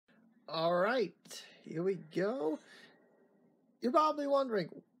All right, here we go. You're probably wondering,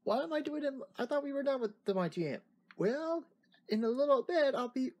 why am I doing it? I thought we were done with the MyGM. Well, in a little bit, I'll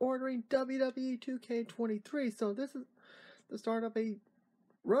be ordering WWE 2K23. So this is the start of a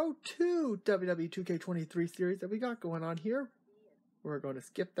Road to WWE 2K23 series that we got going on here. We're going to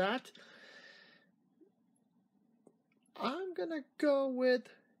skip that. I'm going to go with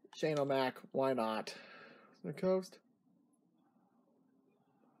Shane O'Mac. Why not? The coast.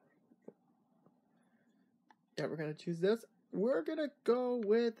 Yeah, we're going to choose this. We're going to go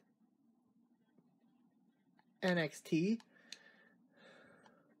with NXT.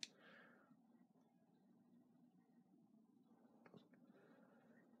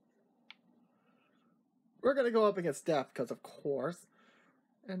 We're going to go up against Steph because, of course.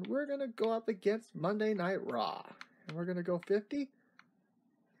 And we're going to go up against Monday Night Raw. And we're going to go 50. It's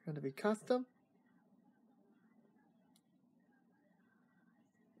going to be custom.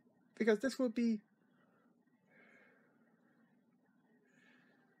 Because this will be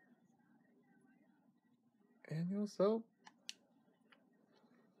annual, so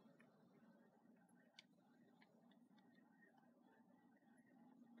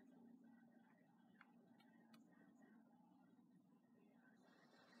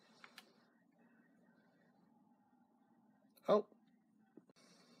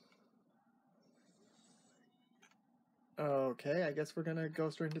okay, I guess we're gonna go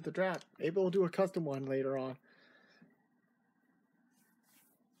straight into the draft. Maybe we'll do a custom one later on.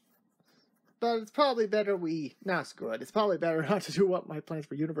 But it's probably better screw it. It's probably better not to do what my plans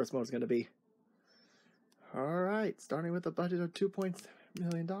for Universe Mode is going to be. Alright, starting with a budget of $2.7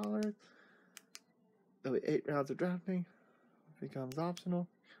 million. There'll be 8 rounds of drafting. Becomes optional.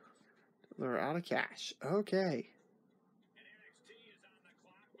 They're out of cash. Okay.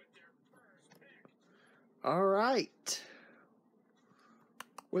 Alright.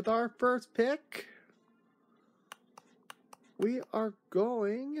 With our first pick, we are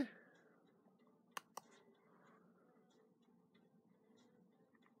going...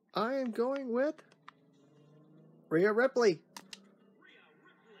 I am going with Rhea Ripley.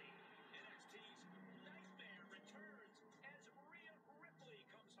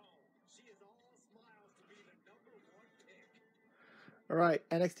 Alright,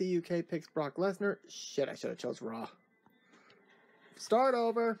 NXT UK picks Brock Lesnar. Shit, I should have chose Raw. Start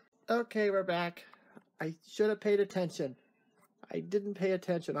over. Okay, we're back. I should have paid attention. I didn't pay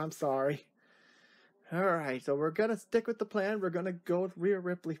attention. I'm sorry. Alright, so we're going to stick with the plan. We're going to go with Rhea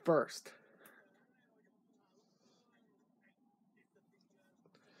Ripley first.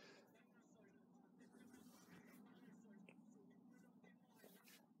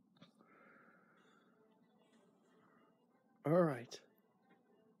 Alright.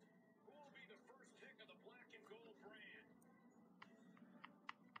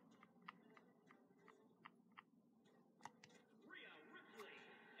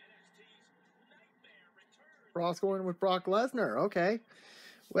 Ross going with Brock Lesnar. Okay.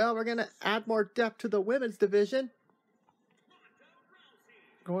 Well, we're going to add more depth to the women's division.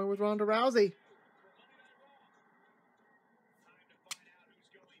 Going with Ronda Rousey.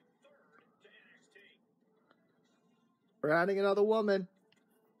 We're adding another woman.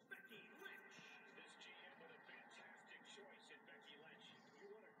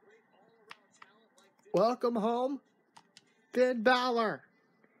 Welcome home, Finn Balor.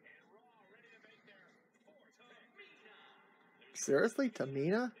 Seriously,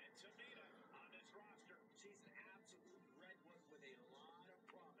 Tamina?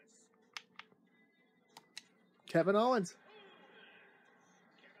 Kevin Owens.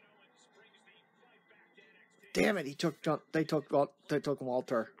 Damn it! They took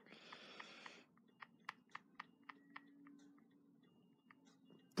Walter.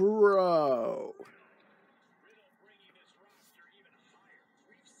 Bro.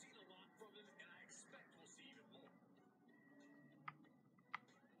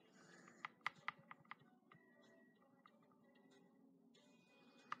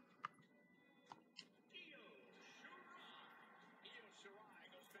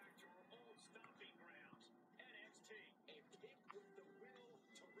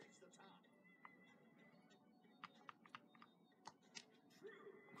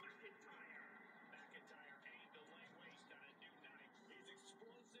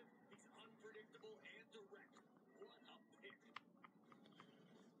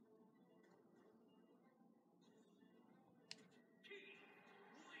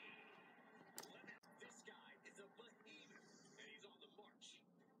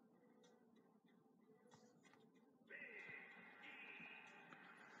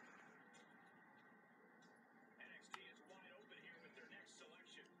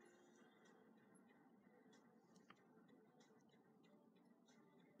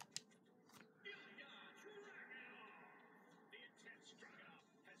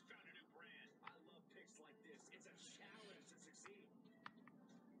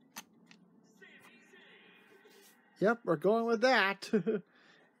 Yep, we're going with that.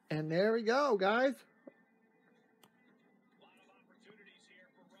 And there we go, guys.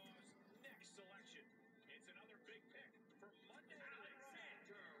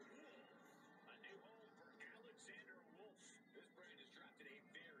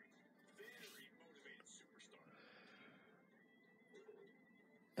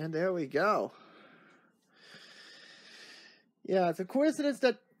 And there we go. Yeah, it's a coincidence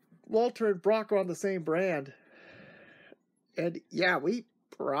that Walter and Brock are on the same brand. And yeah, we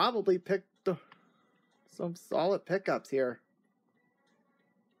probably picked some solid pickups here.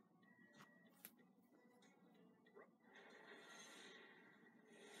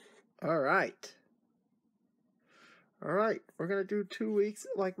 All right. All right, we're going to do 2 weeks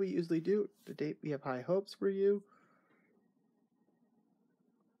like we usually do. The date we have high hopes for you.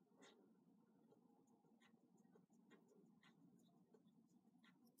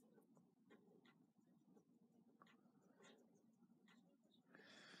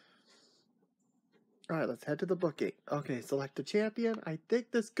 All right, let's head to the booking. Okay, select the champion. I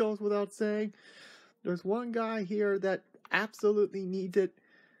think this goes without saying. There's one guy here that absolutely needs it,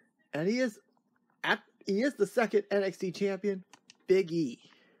 and he is the second NXT champion, Big E.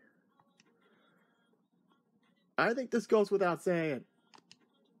 I think this goes without saying.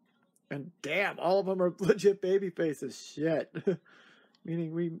 And damn, all of them are legit baby faces. Shit.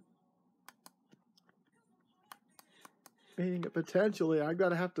 Meaning potentially I'm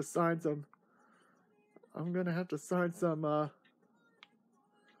gonna have to sign some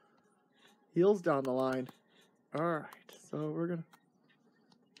heels down the line. Alright, so we're gonna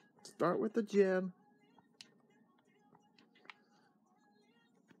start with the gym.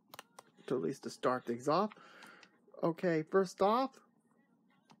 To at least to start things off. Okay, first off,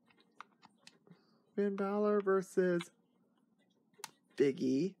 Finn Balor versus Big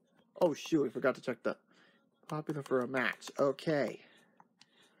E. Oh shoot, we forgot to check the popular for a match. Okay.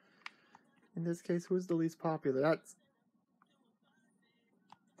 In this case, who's the least popular? That's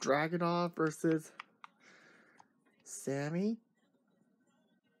Dragunov versus Sammy.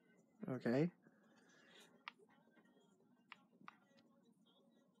 Okay.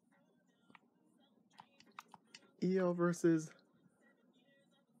 Io versus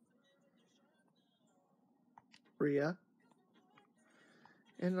Rhea.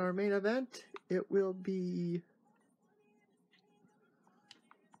 In our main event, it will be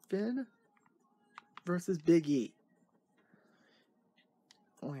Finn versus Big E.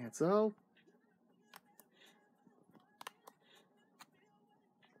 So,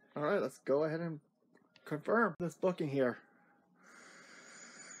 alright, let's go ahead and confirm this booking here.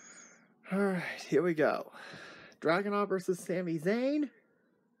 Alright, here we go. Dragunov versus Sami Zayn.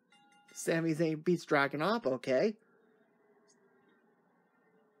 Sami Zayn beats Dragunov, okay.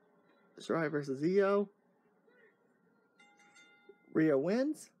 Shirai versus Io. Rhea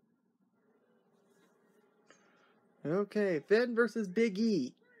wins. Okay, Finn versus Big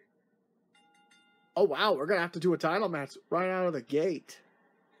E. Oh wow, we're gonna have to do a title match right out of the gate.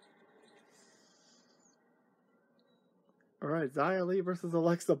 Alright, Xia Li versus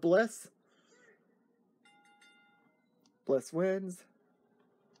Alexa Bliss. Bliss wins.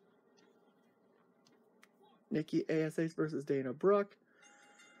 Nikki ASH versus Dana Brooke.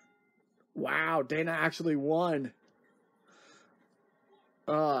 Wow, Dana actually won.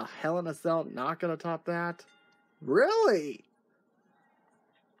 Hell in a Cell not gonna top that. Really?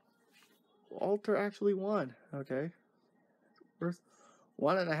 Walter actually won. Okay. First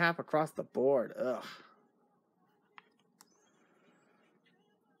 1.5 across the board. Ugh.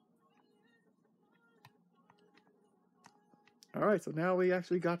 Alright, so now we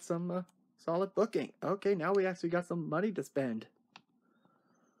actually got some solid booking. Okay, now we actually got some money to spend.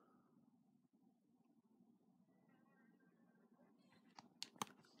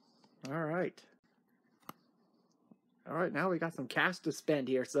 Alright. Alright, now we got some cash to spend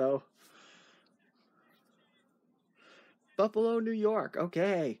here, so. Buffalo, New York.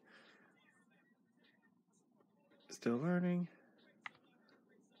 Okay. Still learning.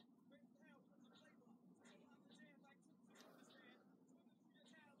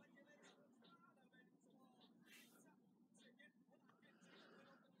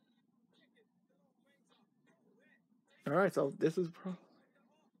 Alright, so this is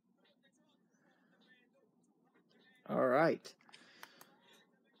alright.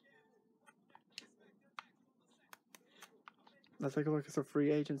 Let's take a look at some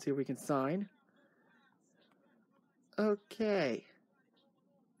free agents, see if we can sign. Okay.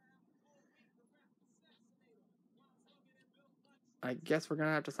 I guess we're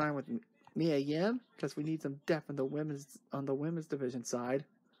gonna have to sign with MyGM because we need some depth on the women's division side.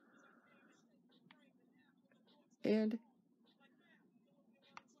 And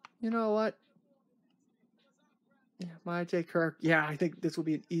you know what? Yeah, MyJ Kirk. Yeah, I think this will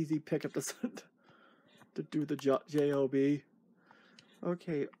be an easy pick up to do the JOB.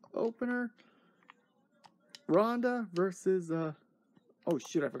 Okay, opener. Ronda versus oh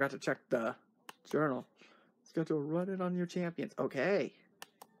shoot, I forgot to check the journal. It's got to run it on your champions. Okay.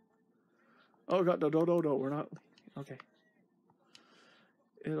 Oh god, no, we're not. Okay.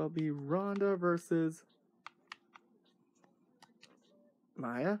 It'll be Ronda versus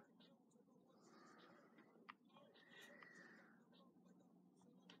Maya.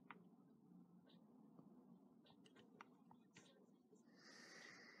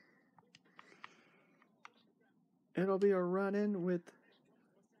 It'll be a run-in with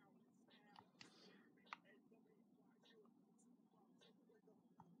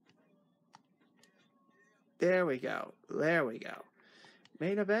there we go. There we go.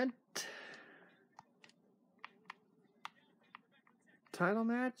 Main event. Title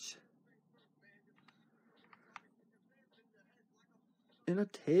match. In a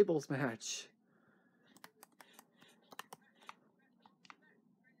tables match.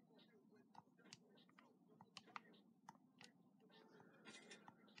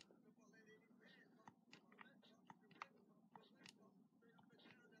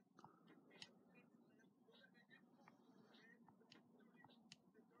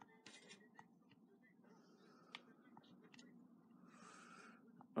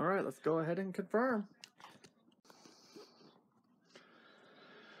 All right, let's go ahead and confirm.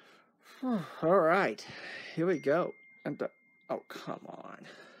 All right, here we go. And oh, come on.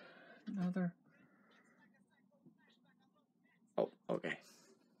 Another. Oh, okay.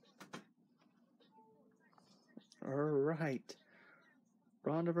 All right.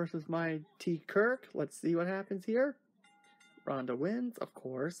 Ronda versus MyT Kirk. Let's see what happens here. Ronda wins, of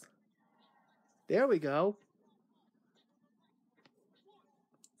course. There we go.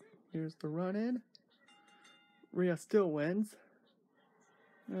 Here's the run-in. Rhea still wins.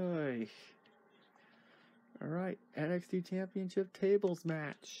 Oy. Alright, NXT Championship tables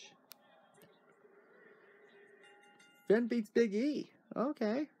match. Finn beats Big E.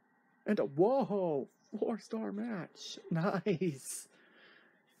 Okay. And a whoa, 4-star match. Nice.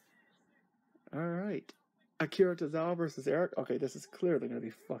 Alright. Akira Tozawa versus Eric. Okay, this is clearly going to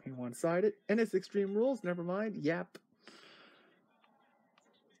be fucking one-sided. And it's Extreme Rules, never mind. Yep.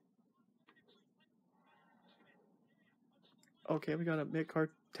 Okay, we got a mid-card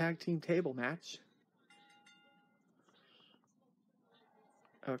tag team table match.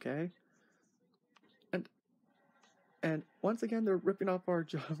 Okay. And once again, they're ripping off our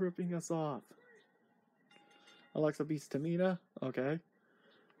job, ripping us off. Alexa beats Tamina. Okay.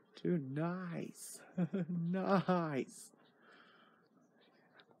 Dude, nice. Nice.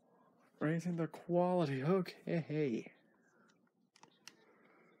 Raising the quality. Okay.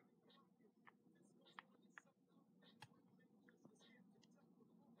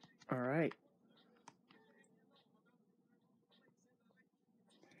 All right.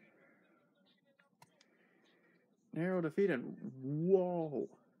 Narrow defeat and whoa.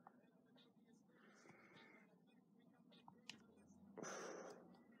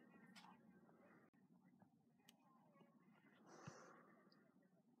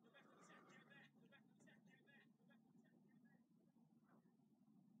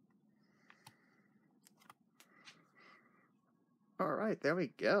 All right, there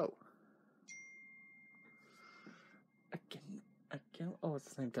we go. Again. Oh, it's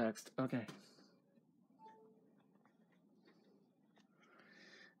the same text. Okay.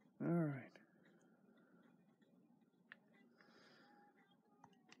 All right.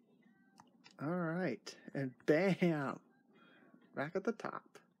 All right, and bam, back at the top.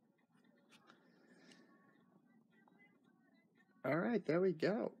 All right, there we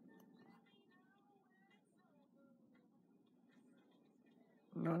go.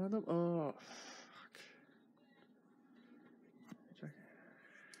 None of them. Oh, fuck.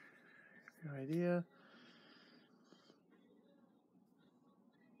 Good idea.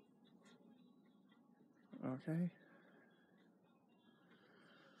 Okay.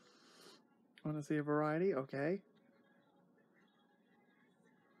 Want to see a variety? Okay.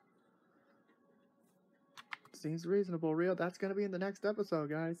 Seems reasonable, real. That's going to be in the next episode,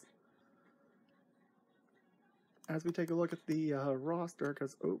 guys. As we take a look at the roster,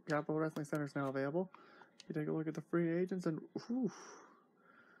 because Capital Wrestling Center is now available. You take a look at the free agents, and whew,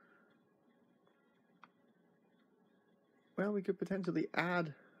 well, we could potentially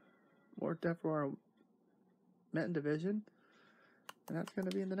add more depth for our men division, and that's going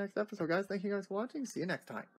to be in the next episode, guys. Thank you guys for watching. See you next time.